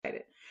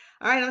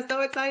All right, I'm so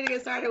excited to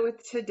get started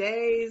with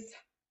today's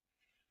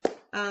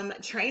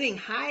training.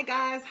 Hi,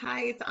 guys.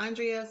 Hi, it's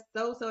Andrea.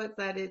 So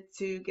excited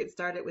to get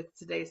started with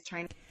today's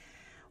training.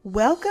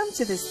 Welcome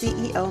to the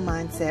CEO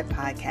Mindset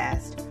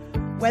Podcast.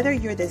 Whether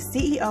you're the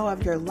CEO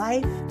of your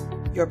life,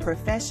 your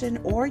profession,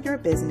 or your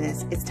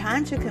business, it's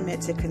time to commit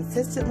to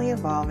consistently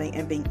evolving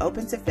and being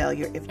open to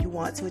failure if you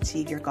want to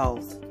achieve your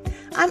goals.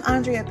 I'm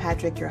Andrea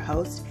Patrick, your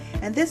host,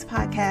 and this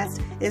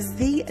podcast is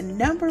the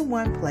number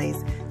one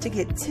place to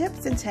get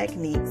tips and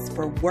techniques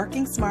for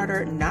working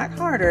smarter, not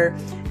harder,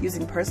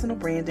 using personal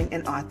branding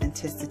and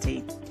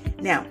authenticity.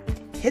 Now,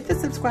 hit the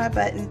subscribe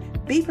button,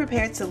 be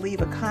prepared to leave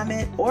a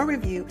comment or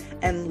review,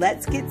 and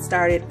let's get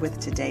started with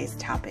today's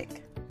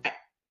topic.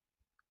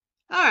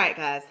 All right,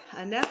 guys,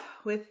 enough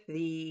with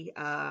the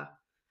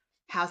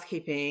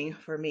housekeeping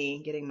for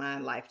me getting my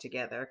life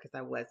together because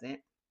I wasn't.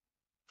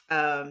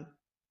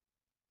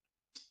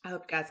 I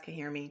hope you guys can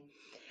hear me.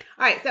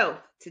 All right, so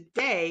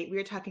today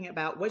we're talking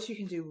about what you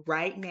can do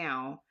right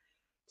now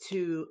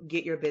to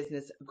get your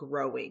business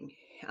growing.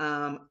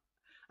 I'm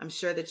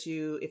sure that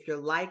if you're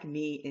like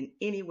me in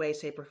any way,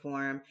 shape, or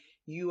form,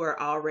 you are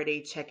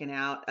already checking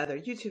out other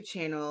YouTube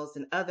channels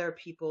and other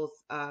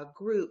people's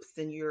groups,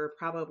 and you're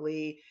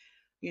probably,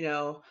 you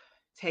know,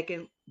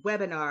 taking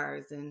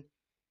webinars and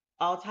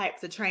all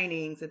types of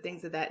trainings and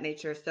things of that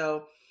nature.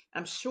 So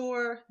I'm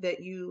sure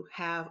that you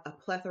have a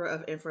plethora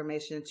of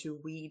information to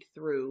weed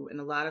through, and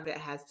a lot of it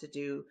has to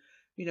do,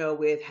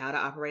 with how to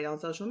operate on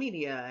social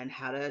media and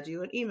how to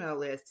do an email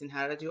list and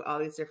how to do all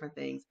these different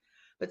things.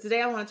 But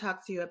today I want to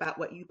talk to you about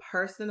what you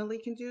personally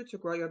can do to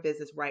grow your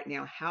business right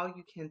now, how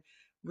you can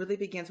really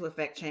begin to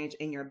affect change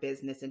in your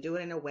business and do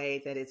it in a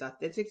way that is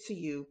authentic to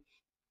you,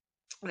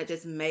 and it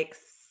just makes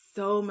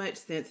so much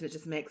sense, and it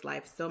just makes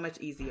life so much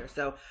easier.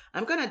 So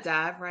I'm going to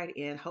dive right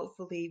in.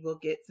 Hopefully we'll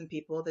get some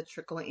people that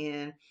trickle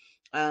in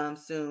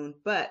soon.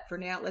 But for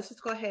now, let's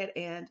just go ahead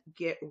and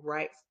get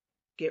right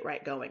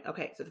going.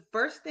 Okay, so the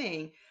first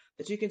thing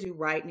that you can do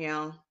right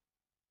now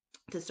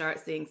to start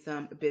seeing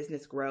some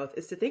business growth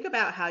is to think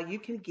about how you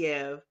can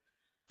give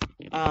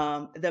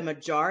the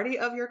majority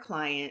of your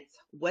clients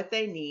what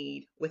they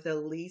need with the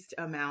least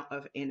amount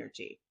of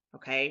energy.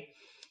 Okay,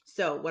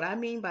 so what I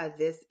mean by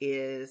this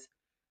is,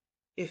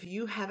 if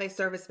you have a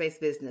service-based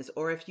business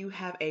or if you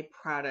have a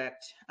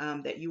product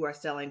that you are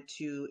selling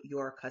to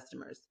your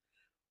customers,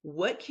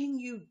 what can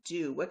you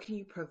do? What can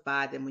you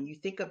provide them when you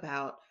think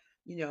about,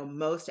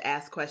 most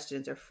asked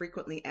questions or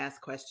frequently asked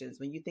questions,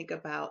 when you think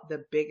about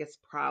the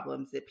biggest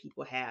problems that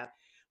people have,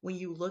 when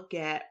you look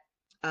at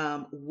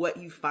what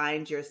you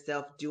find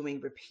yourself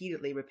doing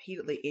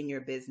repeatedly in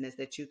your business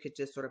that you could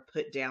just sort of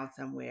put down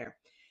somewhere.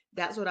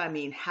 That's what I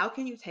mean. How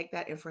can you take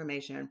that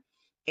information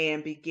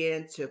and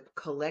begin to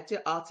collect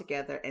it all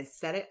together and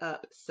set it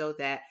up so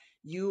that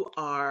you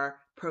are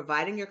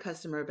providing your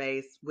customer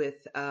base with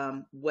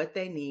what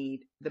they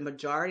need, the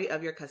majority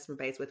of your customer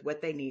base with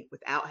what they need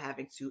without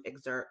having to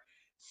exert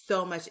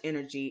so much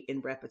energy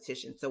in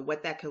repetition. So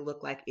what that could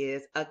look like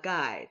is a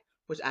guide,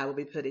 which I will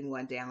be putting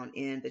one down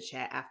in the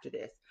chat after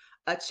this,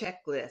 a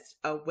checklist,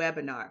 a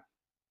webinar.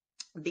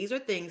 These are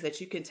things that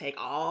you can take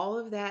all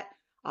of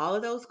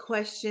those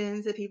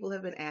questions that people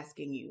have been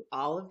asking you,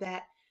 all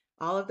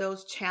of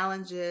those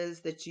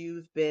challenges that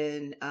you've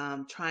been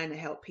trying to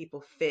help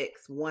people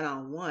fix one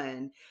on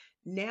one.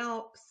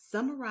 Now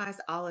summarize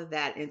all of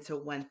that into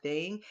one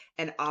thing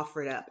and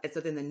offer it up. And so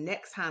then the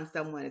next time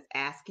someone is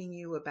asking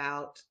you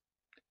about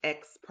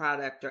X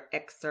product or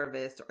X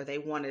service, or they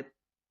want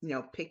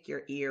to, pick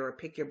your ear or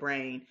pick your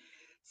brain,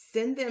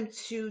 send them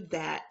to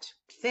that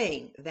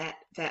thing, that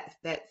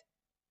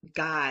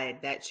guide,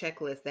 that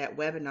checklist, that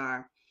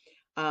webinar,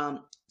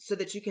 so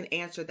that you can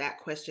answer that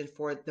question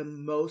for the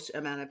most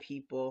amount of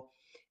people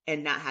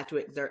and not have to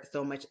exert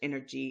so much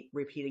energy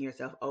repeating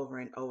yourself over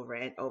and over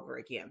and over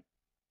again.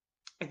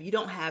 If you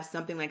don't have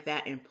something like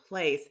that in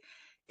place,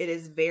 it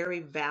is very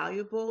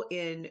valuable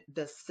in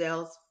the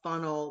sales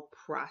funnel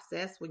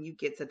process when you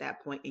get to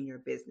that point in your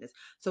business.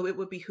 So it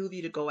would behoove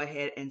you to go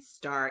ahead and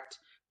start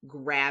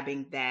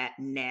grabbing that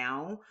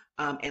now,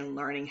 and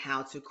learning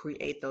how to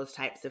create those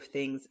types of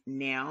things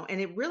now.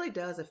 And it really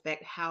does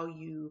affect how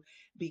you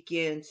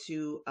begin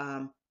to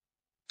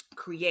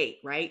create,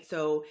 right?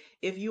 So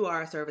if you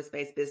are a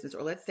service-based business,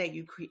 or let's say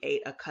you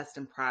create a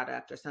custom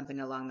product or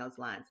something along those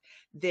lines,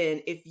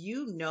 then if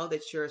you know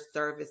that you're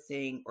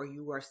servicing or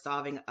you are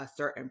solving a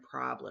certain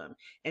problem,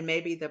 and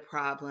maybe the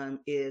problem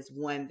is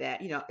one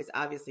that, is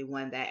obviously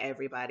one that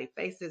everybody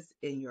faces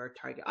in your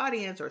target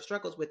audience or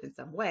struggles with in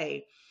some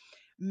way,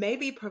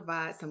 maybe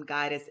provide some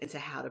guidance into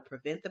how to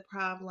prevent the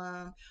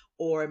problem,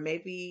 or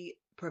maybe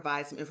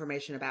provide some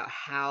information about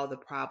how the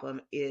problem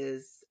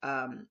is,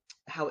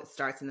 how it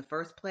starts in the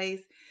first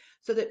place,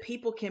 so that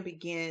people can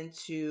begin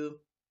to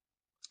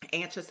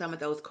answer some of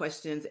those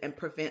questions and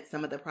prevent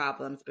some of the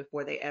problems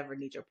before they ever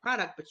need your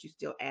product, but you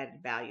still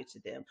added value to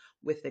them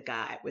with the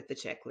guide, with the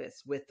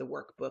checklist, with the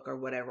workbook or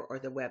whatever, or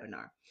the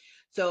webinar.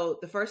 So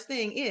the first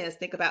thing is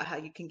think about how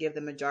you can give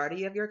the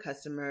majority of your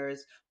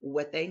customers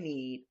what they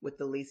need with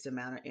the least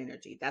amount of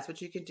energy. That's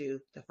what you can do.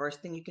 The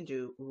first thing you can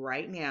do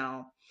right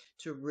now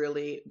to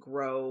really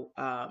grow,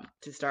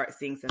 to start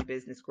seeing some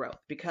business growth,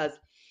 because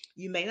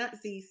you may not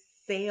see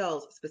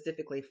sales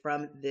specifically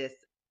from this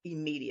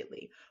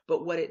immediately,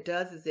 but what it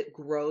does is it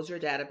grows your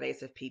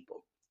database of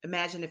people.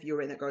 Imagine if you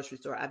were in the grocery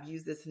store. I've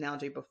used this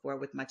analogy before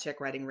with my check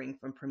writing ring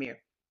from Premier.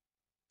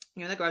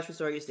 You're in the grocery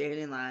store, you're standing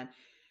in line,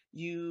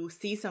 you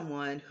see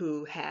someone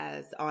who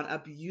has on a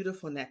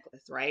beautiful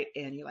necklace, right?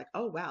 And you're like,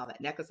 oh, wow,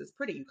 that necklace is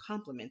pretty. You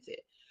compliment it.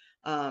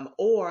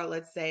 Or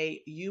let's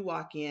say you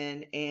walk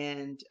in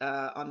and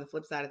on the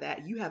flip side of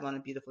that, you have on a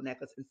beautiful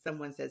necklace and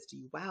someone says to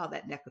you, wow,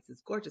 that necklace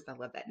is gorgeous. I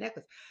love that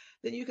necklace.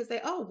 Then you can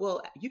say, oh,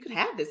 well, you can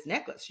have this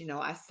necklace.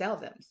 I sell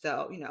them.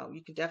 So,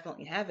 you can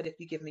definitely have it. If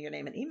you give me your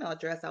name and email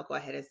address, I'll go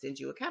ahead and send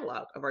you a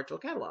catalog, a virtual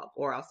catalog,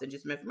 or I'll send you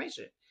some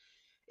information.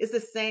 It's the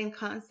same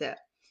concept.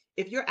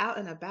 If you're out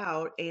and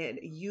about and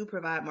you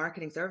provide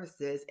marketing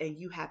services and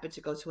you happen to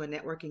go to a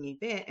networking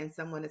event and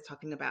someone is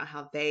talking about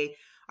how they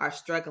are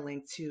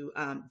struggling to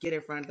get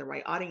in front of the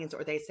right audience,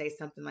 or they say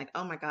something like,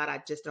 oh my God,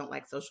 I just don't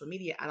like social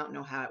media. I don't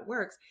know how it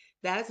works.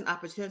 That is an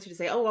opportunity to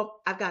say, oh,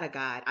 well, I've got a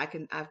guide.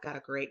 I've got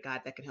a great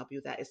guide that can help you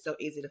with that. It's so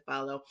easy to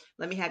follow.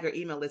 Let me have your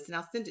email list and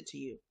I'll send it to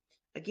you.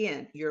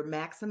 Again, you're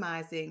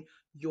maximizing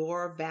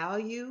your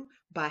value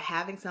by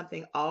having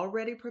something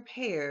already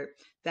prepared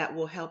that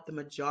will help the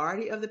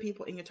majority of the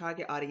people in your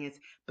target audience,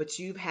 but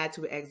you've had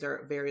to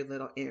exert very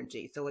little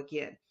energy. So,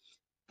 again,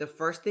 the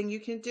first thing you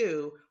can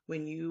do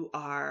when you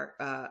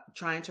are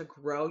trying to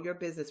grow your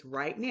business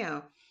right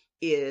now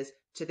is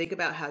to think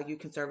about how you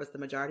can service the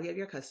majority of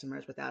your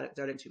customers without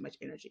exerting too much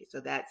energy. So,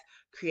 that's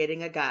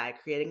creating a guide,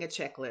 creating a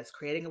checklist,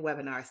 creating a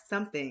webinar,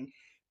 something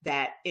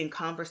that in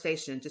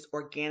conversation, just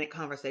organic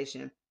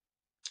conversation,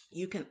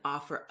 you can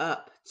offer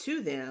up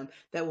to them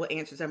that will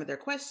answer some of their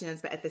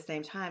questions, but at the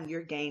same time,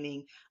 you're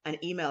gaining an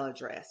email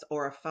address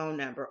or a phone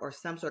number or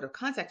some sort of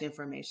contact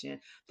information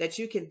that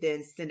you can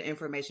then send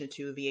information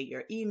to via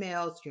your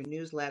emails, your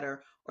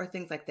newsletter, or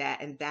things like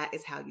that. And that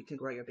is how you can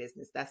grow your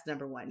business. That's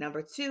number one.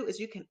 Number two is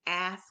you can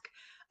ask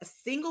a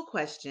single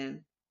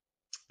question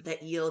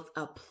that yields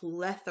a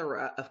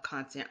plethora of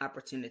content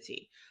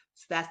opportunity.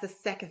 So that's the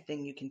second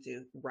thing you can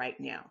do right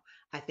now.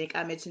 I think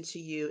I mentioned to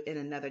you in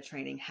another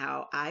training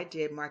how I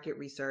did market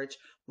research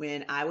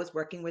when I was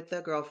working with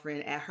a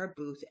girlfriend at her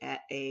booth at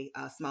a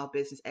small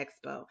business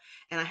expo.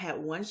 And I had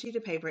one sheet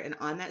of paper, and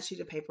on that sheet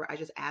of paper, I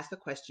just asked the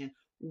question,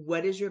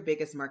 what is your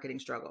biggest marketing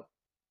struggle?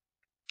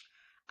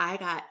 I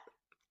got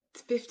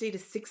 50 to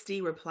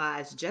 60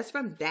 replies just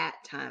from that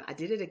time. I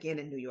did it again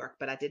in New York,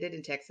 but I did it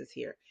in Texas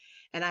here.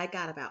 And I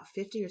got about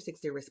 50 or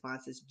 60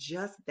 responses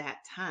just that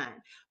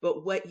time.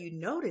 But what you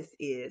notice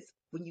is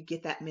when you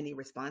get that many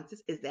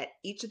responses is that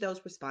each of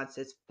those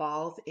responses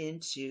falls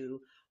into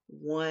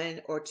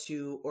one or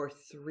two or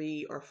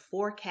three or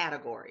four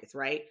categories,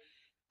 right?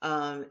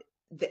 Um,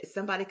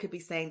 Somebody could be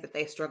saying that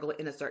they struggle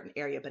in a certain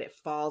area, but it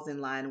falls in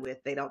line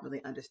with they don't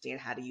really understand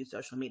how to use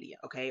social media.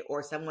 Okay.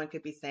 Or someone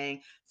could be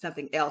saying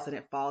something else and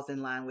it falls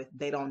in line with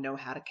they don't know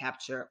how to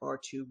capture or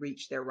to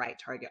reach their right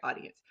target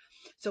audience.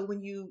 So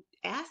when you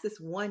ask this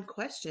one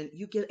question,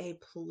 you get a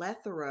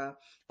plethora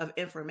of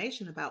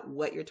information about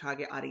what your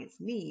target audience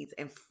needs.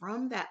 And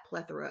from that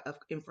plethora of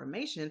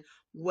information,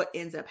 what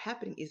ends up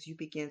happening is you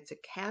begin to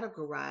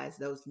categorize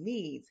those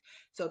needs.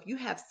 So if you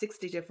have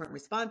 60 different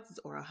responses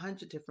or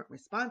 100 different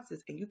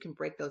responses and you can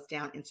break those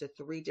down into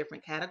three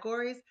different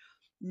categories,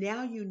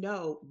 now you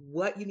know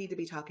what you need to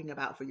be talking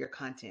about for your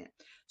content.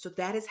 So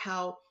that is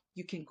how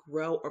you can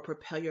grow or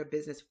propel your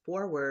business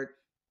forward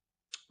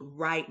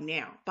right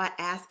now by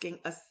asking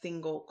a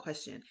single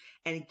question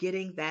and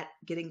getting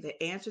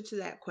the answer to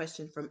that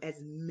question from as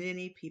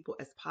many people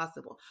as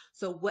possible.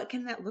 So what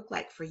can that look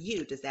like for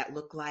you? Does that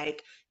look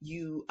like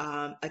you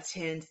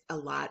attend a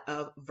lot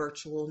of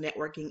virtual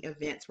networking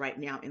events right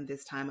now in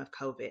this time of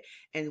COVID,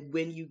 and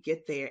when you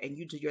get there and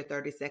you do your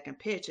 30-second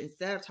pitch,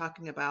 instead of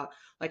talking about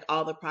like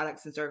all the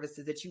products and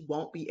services that you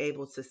won't be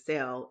able to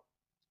sell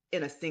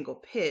in a single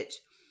pitch,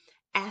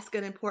 ask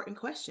an important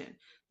question.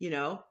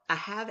 I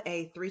have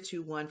a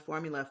 3-2-1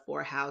 formula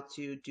for how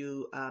to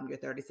do your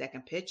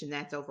 30-second pitch, and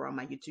that's over on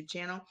my YouTube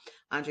channel,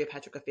 Andrea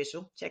Patrick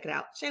Official. Check it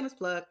out. Shameless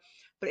plug.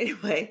 But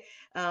anyway,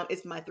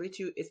 it's my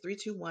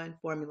 3-2-1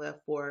 formula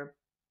for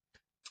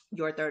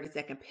your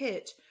 30-second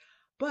pitch.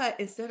 But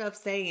instead of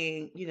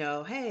saying,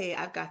 hey,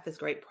 I've got this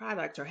great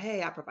product, or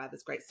hey, I provide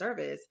this great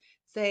service,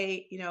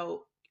 say,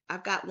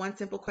 I've got one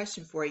simple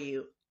question for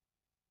you,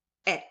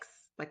 X,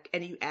 like,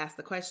 and you ask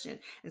the question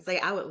and say,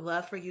 I would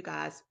love for you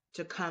guys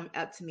to come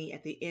up to me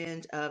at the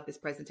end of this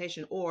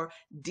presentation or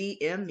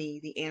DM me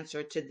the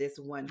answer to this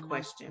one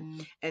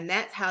question. And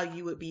that's how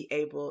you would be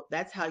able,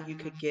 that's how you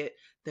could get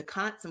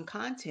some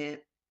content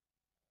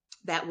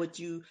that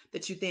you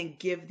then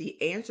give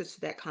the answers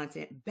to that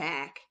content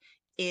back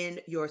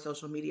in your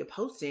social media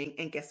posting.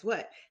 And guess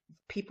what?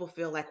 People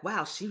feel like,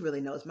 wow, she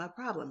really knows my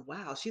problem.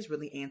 Wow, she's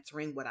really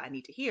answering what I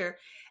need to hear.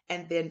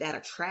 And then that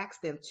attracts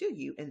them to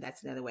you. And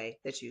that's another way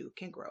that you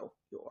can grow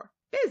your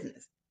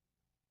business.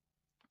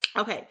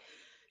 Okay,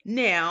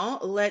 now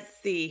let's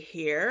see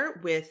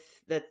here with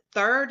the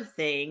third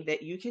thing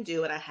that you can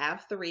do, and I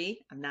have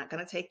three. I'm not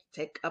going to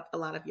take up a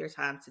lot of your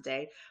time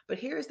today, but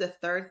here's the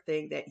third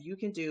thing that you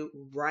can do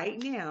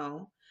right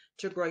now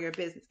to grow your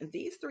business. And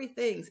these three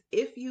things,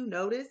 if you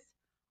notice,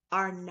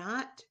 are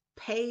not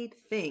paid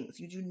things.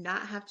 You do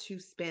not have to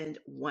spend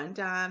one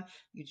dime.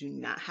 You do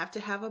not have to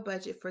have a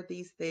budget for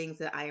these things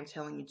that I am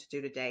telling you to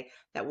do today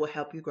that will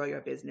help you grow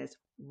your business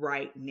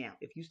right now.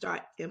 If you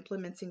start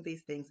implementing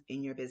these things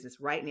in your business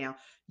right now,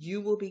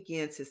 you will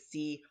begin to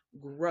see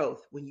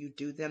growth when you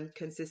do them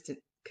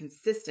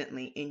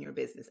consistently in your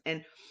business.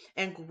 And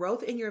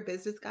growth in your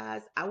business,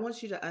 guys, I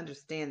want you to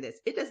understand this.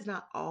 It does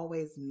not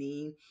always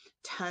mean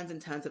tons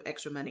and tons of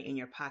extra money in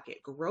your pocket.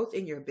 Growth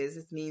in your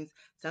business means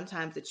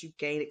sometimes that you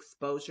gain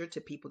exposure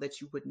to people that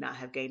you would not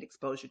have gained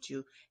exposure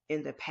to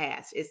in the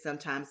past. It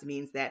sometimes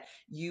means that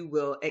you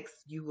will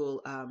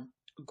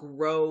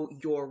grow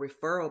your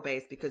referral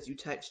base because you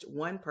touched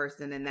one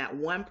person, and that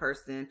one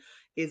person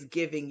is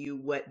giving you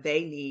what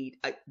they need,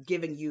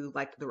 giving you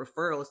like the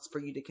referrals for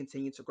you to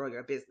continue to grow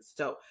your business.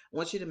 So I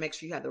want you to make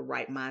sure you have the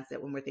right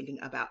mindset when we're thinking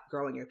about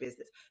growing your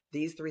business.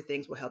 These three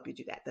things will help you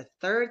do that. The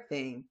third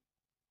thing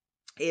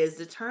is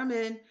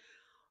determine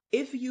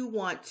if you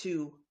want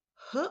to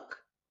hook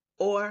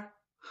or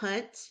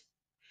hunt.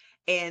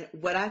 And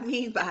what I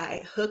mean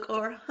by hook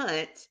or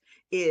hunt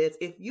is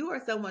if you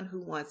are someone who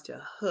wants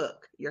to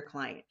hook your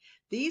client,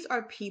 these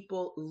are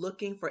people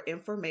looking for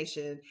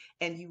information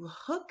and you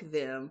hook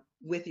them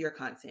with your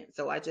content.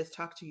 So I just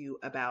talked to you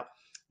about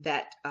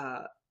that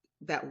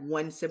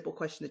one simple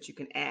question that you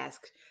can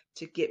ask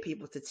to get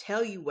people to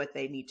tell you what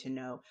they need to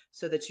know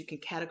so that you can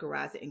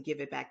categorize it and give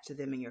it back to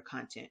them in your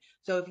content.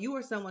 So if you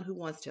are someone who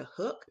wants to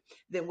hook,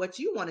 then what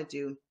you want to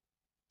do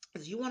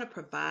is you want to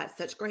provide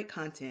such great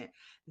content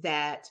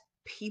that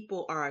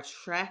people are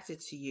attracted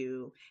to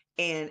you,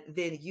 and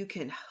then you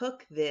can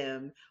hook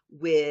them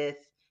with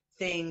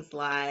things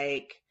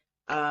like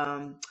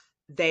um,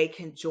 they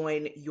can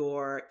join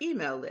your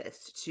email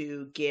list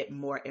to get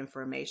more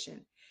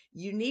information.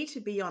 You need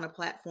to be on a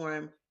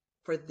platform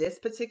for this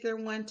particular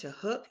one to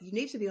hook. You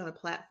need to be on a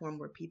platform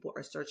where people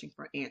are searching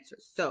for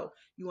answers. So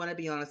you want to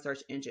be on a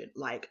search engine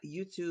like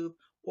YouTube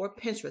or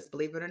Pinterest.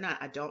 Believe it or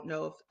not, I don't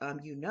know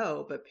if you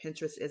know, but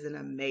Pinterest is an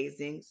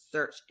amazing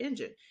search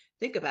engine.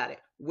 Think about it.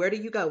 Where do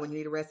you go when you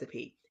need a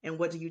recipe? And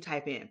what do you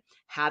type in?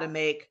 How to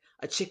make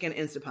a chicken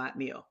Instapot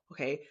meal.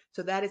 Okay.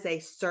 So that is a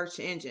search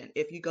engine.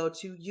 If you go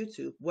to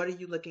YouTube, what are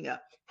you looking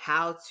up?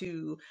 How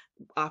to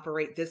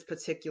operate this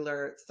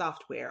particular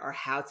software or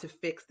how to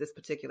fix this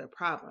particular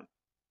problem.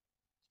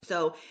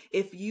 So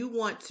if you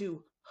want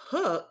to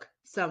hook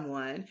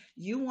someone,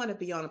 you want to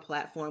be on a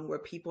platform where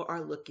people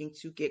are looking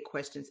to get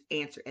questions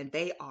answered and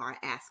they are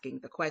asking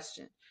the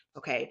question.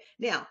 Okay.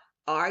 Now,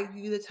 are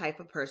you the type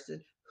of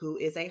person who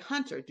is a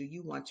hunter? Do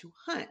you want to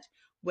hunt?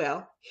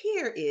 Well,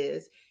 here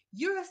is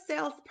you're a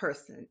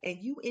salesperson and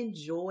you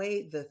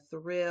enjoy the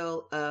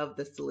thrill of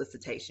the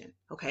solicitation.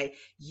 Okay.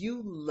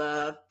 You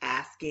love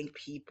asking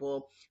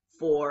people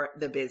for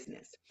the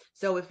business.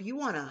 So if you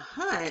want to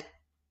hunt,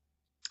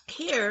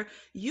 here,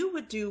 you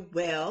would do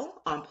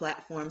well on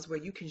platforms where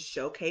you can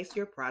showcase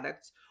your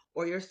product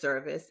or your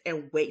service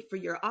and wait for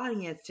your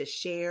audience to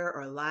share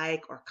or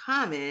like or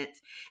comment,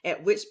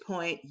 at which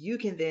point you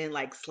can then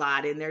like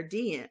slide in their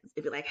DMs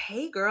and be like,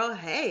 hey girl,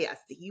 hey, I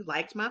see you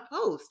liked my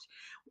post.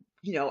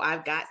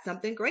 I've got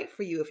something great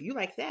for you. If you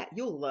like that,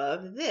 you'll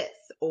love this.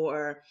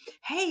 Or,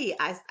 hey,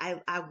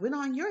 I went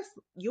on your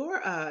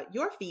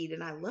feed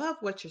and I love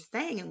what you're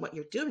saying and what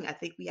you're doing. I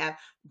think we have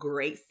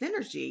great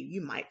synergy.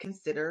 You might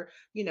consider,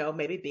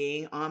 maybe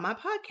being on my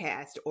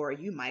podcast, or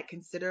you might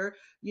consider,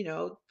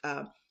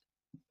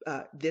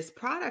 this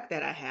product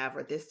that I have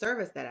or this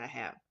service that I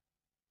have.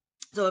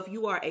 So if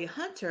you are a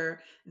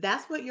hunter,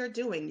 that's what you're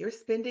doing. You're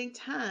spending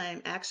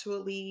time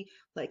actually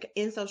like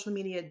in social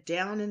media,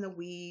 down in the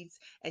weeds,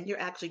 and you're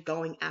actually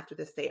going after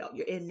the sale.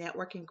 You're in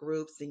networking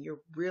groups and you're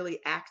really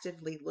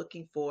actively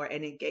looking for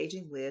and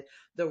engaging with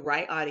the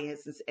right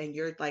audiences. And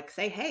you're like,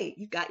 say, hey,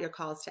 you got your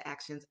calls to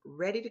actions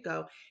ready to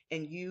go,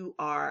 and you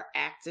are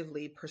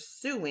actively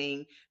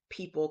pursuing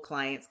people,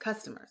 clients,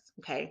 customers.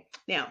 Okay.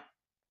 Now,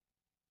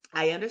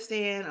 I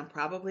understand. I'm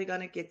probably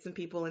going to get some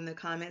people in the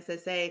comments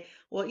that say,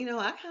 well,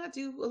 I kind of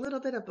do a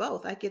little bit of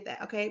both. I get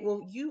that. Okay.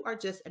 Well, you are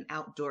just an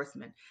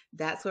outdoorsman.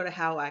 That's sort of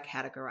how I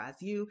categorize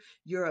you.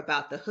 You're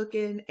about the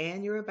hooking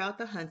and you're about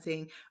the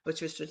hunting,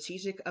 but you're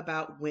strategic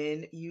about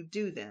when you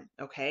do them.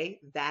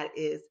 Okay. That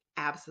is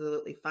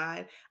absolutely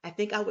fine. I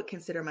think I would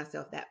consider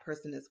myself that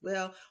person as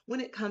well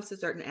when it comes to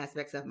certain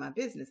aspects of my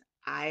business.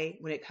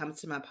 When it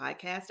comes to my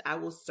podcast, I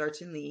will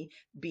certainly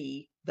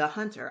be the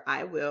hunter.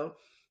 I will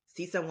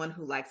see someone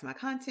who likes my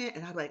content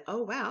and I'm like,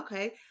 oh wow,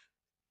 okay.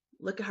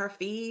 Look at her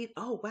feed.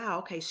 Oh wow,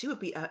 okay. She would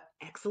be an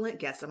excellent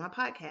guest on my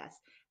podcast.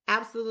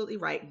 absolutely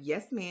right.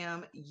 Yes,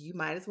 ma'am. You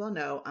might as well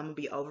know I'm gonna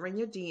be over in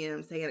your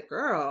DM saying,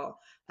 girl,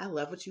 I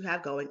love what you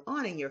have going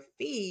on in your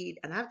feed,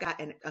 and I've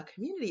got a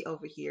community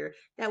over here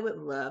that would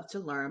love to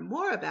learn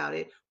more about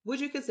it. Would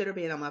you consider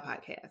being on my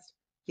podcast?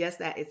 Yes,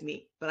 that is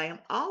me. But I am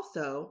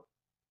also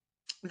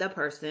the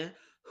person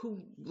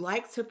who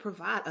likes to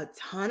provide a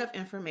ton of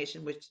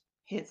information, which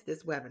hence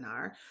this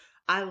webinar.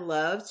 I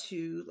love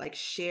to like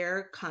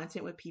share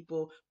content with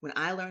people. When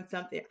I learn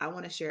something, I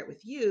want to share it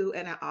with you,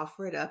 and I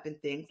offer it up in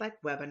things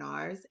like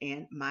webinars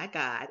and my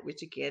guide,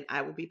 which again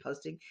I will be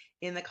posting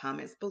in the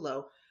comments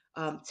below,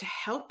 to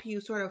help you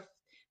sort of,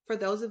 for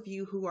those of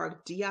you who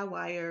are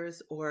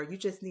DIYers or you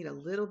just need a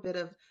little bit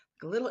of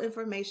a little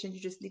information, you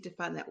just need to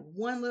find that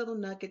one little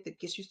nugget that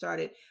gets you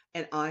started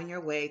and on your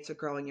way to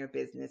growing your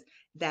business.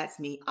 That's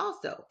me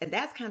also. And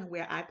that's kind of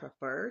where I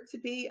prefer to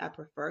be. I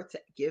prefer to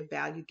give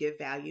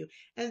value.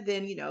 And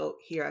then,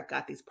 here I've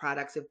got these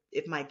products.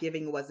 If my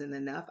giving wasn't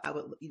enough, I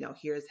would,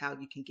 here's how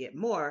you can get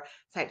more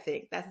type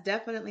thing. That's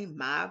definitely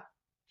my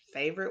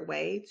favorite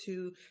way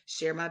to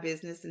share my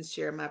business and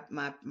share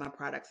my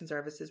products and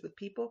services with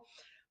people.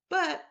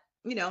 But,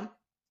 you know,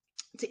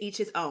 to each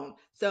his own.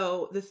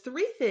 So the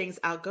three things,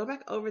 I'll go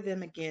back over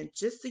them again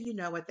just so you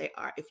know what they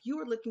are. If you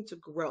are looking to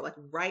grow, like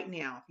right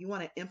now, if you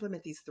want to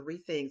implement these three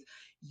things,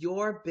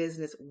 your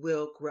business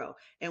will grow.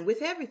 And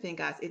with everything,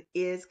 guys, it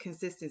is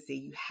consistency.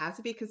 You have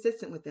to be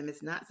consistent with them.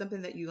 It's not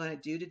something that you're going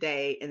to do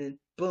today and then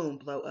boom,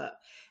 blow up.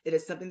 It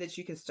is something that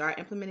you can start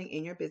implementing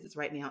in your business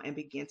right now and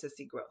begin to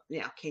see growth.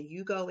 Now, can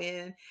you go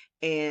in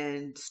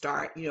and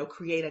start,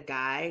 create a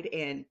guide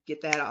and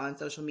get that on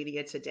social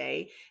media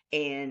today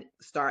and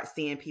start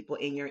seeing people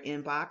in your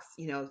inbox?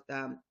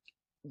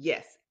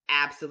 Yes,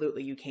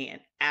 absolutely you can.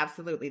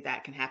 Absolutely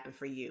that can happen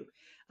for you.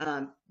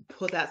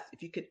 Pull that,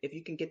 if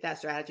you can get that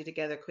strategy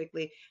together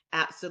quickly,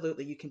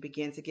 absolutely you can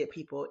begin to get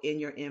people in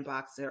your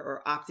inbox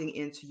or opting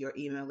into your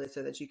email list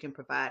so that you can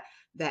provide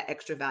that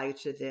extra value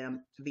to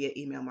them via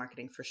email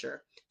marketing for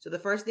sure. So the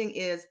first thing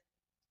is,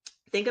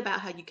 think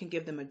about how you can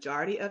give the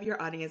majority of your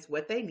audience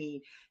what they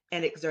need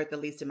and exert the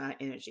least amount of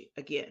energy.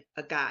 Again,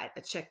 a guide,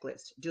 a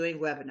checklist, doing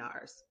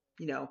webinars,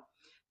 you know,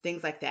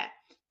 things like that.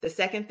 The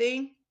second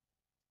thing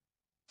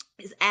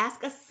is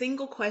ask a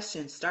single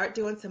question. Start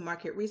doing some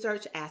market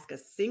research, ask a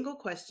single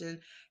question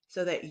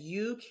so that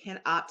you can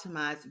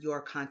optimize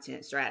your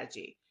content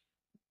strategy.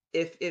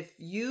 If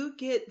you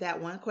get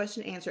that one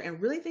question answered, and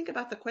really think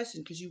about the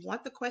question, because you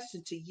want the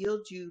question to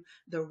yield you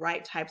the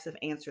right types of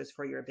answers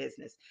for your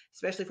business,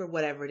 especially for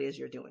whatever it is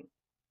you're doing.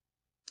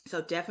 So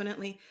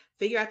definitely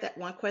figure out that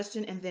one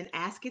question and then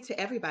ask it to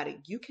everybody.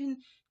 You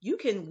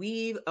can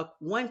weave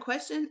one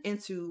question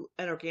into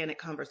an organic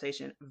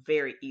conversation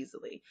very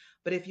easily.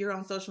 But if you're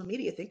on social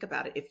media, think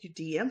about it. If you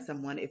DM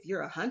someone, if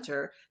you're a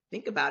hunter,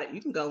 think about it.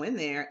 You can go in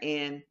there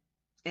and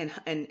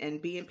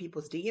be in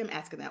people's DM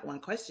asking that one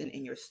question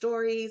in your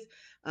stories,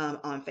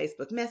 on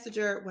Facebook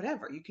Messenger,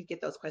 whatever. You can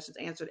get those questions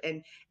answered.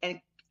 And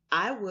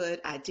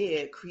I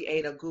did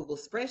create a Google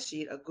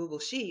spreadsheet, a Google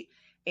sheet,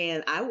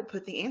 and I would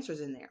put the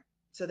answers in there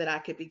so that I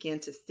could begin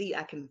to see,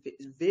 I can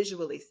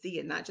visually see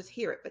it, not just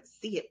hear it, but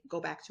see it,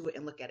 go back to it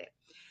and look at it.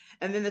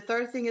 And then the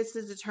third thing is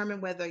to determine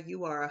whether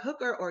you are a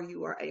hooker or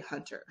you are a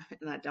hunter.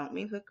 And I don't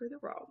mean hooker the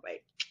wrong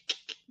way.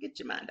 Get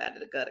your mind out of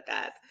the gutter,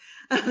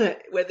 guys.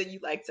 Whether you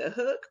like to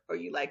hook or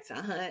you like to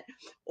hunt,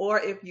 or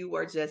if you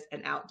are just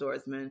an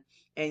outdoorsman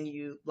and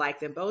you like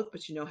them both,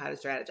 but you know how to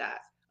strategize.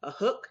 A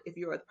hook, if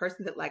you're a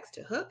person that likes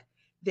to hook,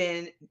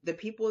 then the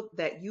people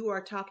that you are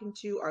talking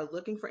to are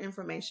looking for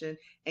information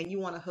and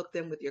you want to hook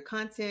them with your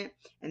content.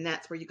 And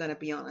that's where you're going to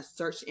be on a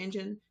search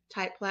engine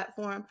type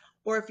platform.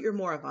 Or if you're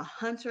more of a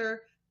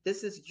hunter,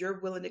 this is,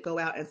 you're willing to go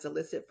out and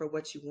solicit for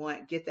what you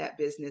want, get that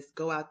business,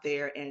 go out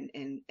there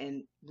and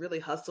really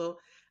hustle.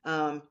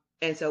 And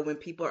so when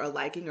people are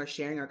liking or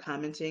sharing or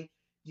commenting,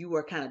 you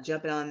are kind of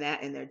jumping on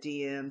that in their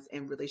DMs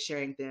and really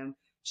sharing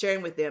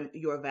with them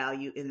your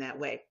value in that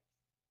way.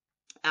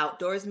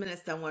 Outdoorsman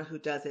is someone who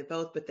does it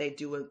both, but they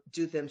do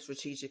them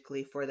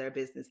strategically for their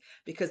business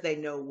because they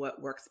know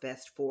what works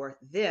best for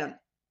them.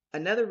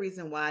 Another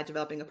reason why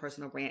developing a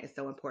personal brand is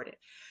so important.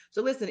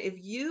 So listen, if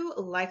you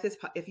like this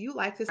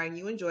and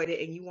you enjoyed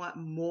it and you want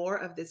more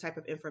of this type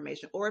of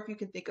information, or if you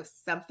can think of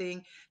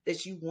something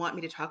that you want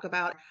me to talk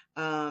about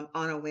on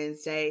a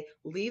Wednesday,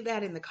 leave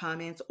that in the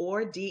comments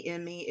or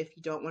DM me if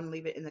you don't want to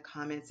leave it in the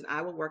comments, and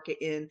I will work it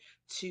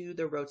into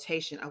the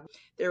rotation.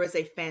 There was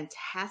a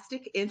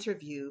fantastic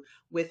interview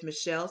with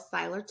Michelle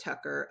Seiler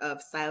Tucker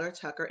of Seiler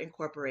Tucker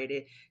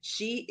Incorporated.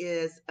 She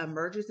is a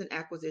mergers and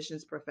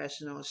acquisitions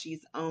professional. She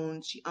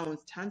owns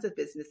tons of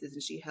businesses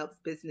and she helps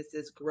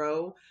businesses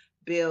grow,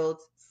 build,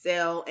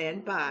 sell,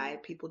 and buy.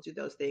 People do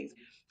those things.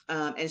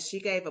 And she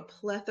gave a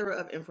plethora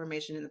of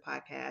information in the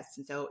podcast.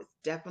 And so it's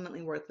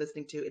definitely worth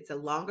listening to. It's a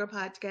longer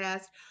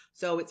podcast.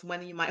 So it's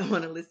one you might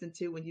want to listen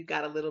to when you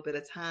got a little bit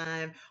of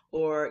time,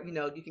 or,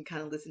 you can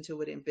kind of listen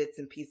to it in bits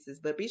and pieces.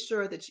 But be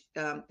sure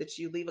that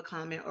you leave a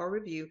comment or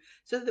review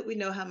so that we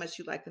know how much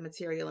you like the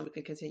material and we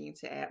can continue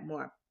to add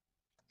more.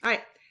 All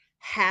right.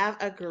 Have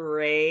a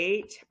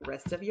great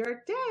rest of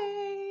your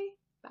day.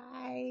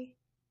 Bye. Bye.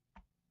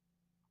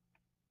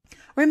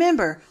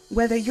 Remember,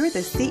 whether you're the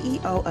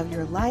CEO of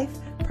your life,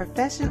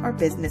 profession, or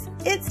business,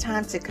 it's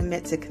time to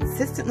commit to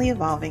consistently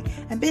evolving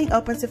and being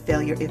open to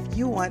failure if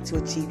you want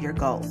to achieve your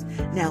goals.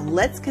 Now,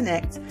 let's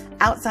connect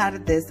outside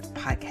of this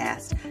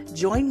podcast.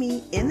 Join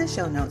me in the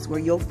show notes where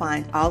you'll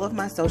find all of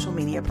my social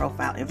media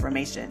profile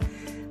information.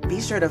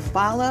 Be sure to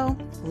follow,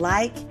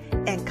 like,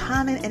 and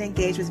comment and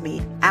engage with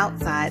me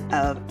outside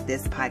of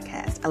this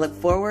podcast. I look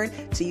forward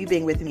to you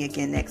being with me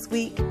again next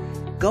week.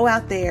 Go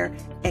out there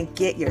and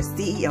get your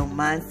CEO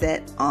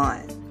mindset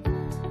on.